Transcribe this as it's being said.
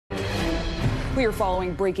We are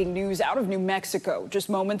following breaking news out of New Mexico. Just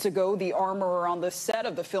moments ago, the armorer on the set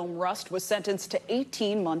of the film Rust was sentenced to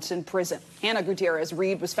 18 months in prison. Hannah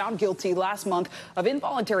Gutierrez-Reed was found guilty last month of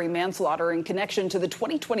involuntary manslaughter in connection to the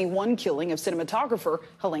 2021 killing of cinematographer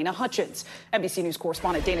Halyna Hutchins. NBC News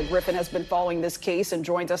correspondent Dana Griffin has been following this case and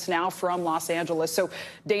joins us now from Los Angeles. So,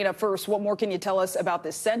 Dana, first, what more can you tell us about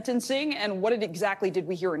this sentencing, and what exactly did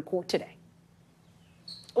we hear in court today?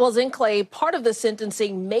 Well, Zinclay, part of the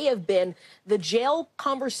sentencing may have been the jail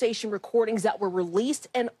conversation recordings that were released,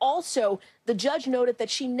 and also the judge noted that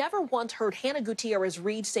she never once heard Hannah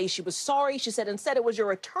Gutierrez-Reed say she was sorry. She said instead it was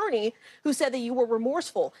your attorney who said that you were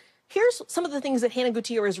remorseful. Here's some of the things that Hannah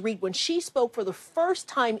Gutierrez-Reed, when she spoke for the first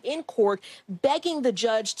time in court, begging the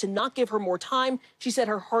judge to not give her more time. She said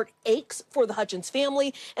her heart aches for the Hutchins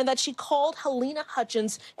family and that she called Halyna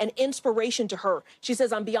Hutchins an inspiration to her. She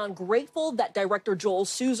says, I'm beyond grateful that director Joel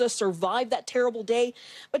Souza survived that terrible day.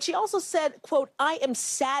 But she also said, quote, I am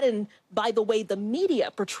saddened by the way the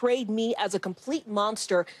media portrayed me as a complete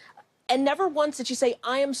monster. And never once did she say,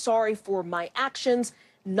 I am sorry for my actions,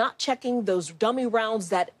 not checking those dummy rounds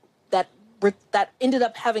that ended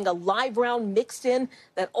up having a live round mixed in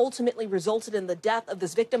that ultimately resulted in the death of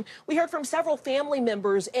this victim. We heard from several family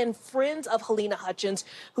members and friends of Halyna Hutchins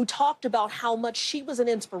who talked about how much she was an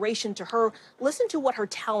inspiration to her. Listen to what her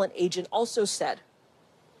talent agent also said.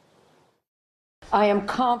 I am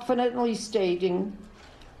confidently stating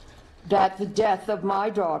that the death of my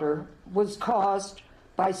daughter was caused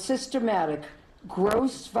by systematic,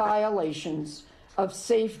 gross violations of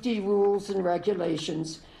safety rules and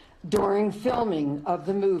regulations during filming of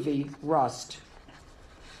the movie Rust.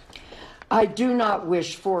 I do not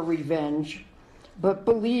wish for revenge, but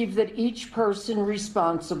believe that each person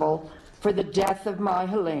responsible for the death of my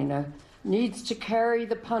Halyna needs to carry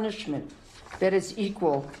the punishment that is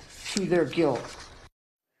equal to their guilt.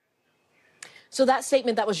 So that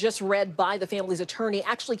statement that was just read by the family's attorney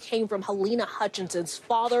actually came from Halyna Hutchinson's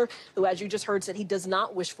father, who, as you just heard, said he does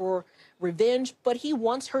not wish for revenge, but he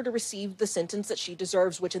wants her to receive the sentence that she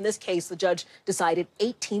deserves, which in this case, the judge decided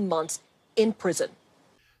 18 months in prison.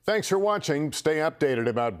 Thanks for watching. Stay updated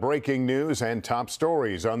about breaking news and top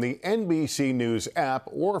stories on the NBC News app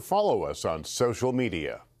or follow us on social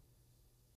media.